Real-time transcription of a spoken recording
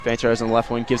Fantares on the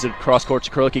left wing, gives it cross court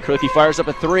to Kurlicki. Kurlicki fires up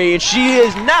a three, and she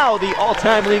is now the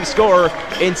all-time leading scorer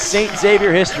in St.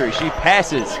 Xavier history. She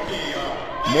passes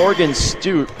Morgan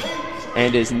Stute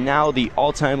and is now the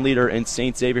all-time leader in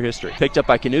St. Xavier history. Picked up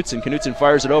by Knutson. Knutson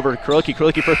fires it over to Kurlicki.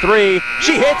 Kurlicki for three.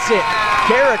 She hits it.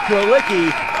 Kara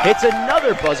Kurlicki hits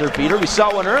another buzzer beater. We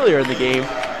saw one earlier in the game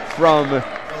from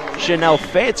Chanel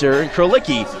Fanter, and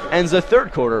Kurlicki ends the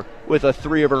third quarter with a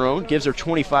three of her own, gives her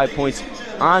 25 points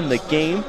on the game.